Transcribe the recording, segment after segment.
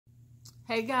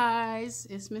Hey guys,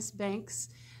 it's Miss Banks.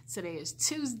 Today is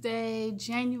Tuesday,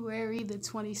 January the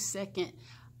 22nd.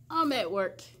 I'm at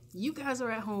work. You guys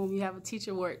are at home. You have a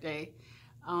teacher work day.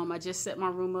 I just set my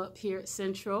room up here at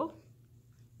Central.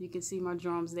 You can see my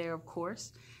drums there, of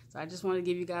course. So I just want to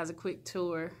give you guys a quick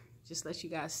tour. Just let you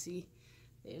guys see.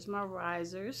 There's my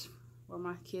risers where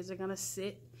my kids are going to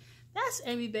sit. That's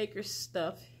Amy Baker's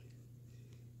stuff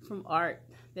from art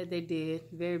that they did.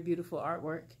 Very beautiful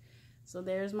artwork. So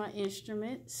there's my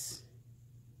instruments,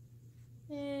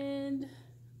 and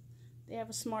they have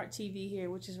a smart TV here,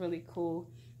 which is really cool.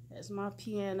 There's my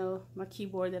piano, my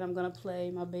keyboard that I'm gonna play,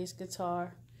 my bass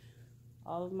guitar,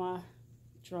 all of my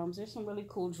drums. There's some really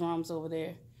cool drums over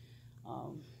there. I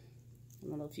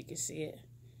don't know if you can see it,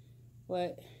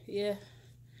 but yeah,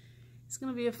 it's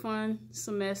gonna be a fun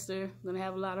semester. I'm gonna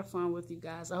have a lot of fun with you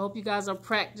guys. I hope you guys are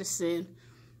practicing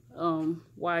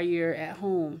while you're at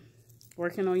home,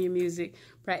 working on your music,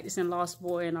 practicing Lost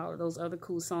Boy and all of those other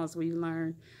cool songs we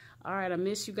learned. All right, I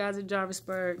miss you guys at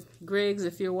Jarvisburg. Griggs,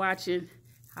 if you're watching,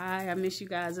 hi, I miss you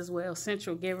guys as well.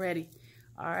 Central, get ready.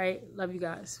 All right, love you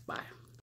guys. Bye.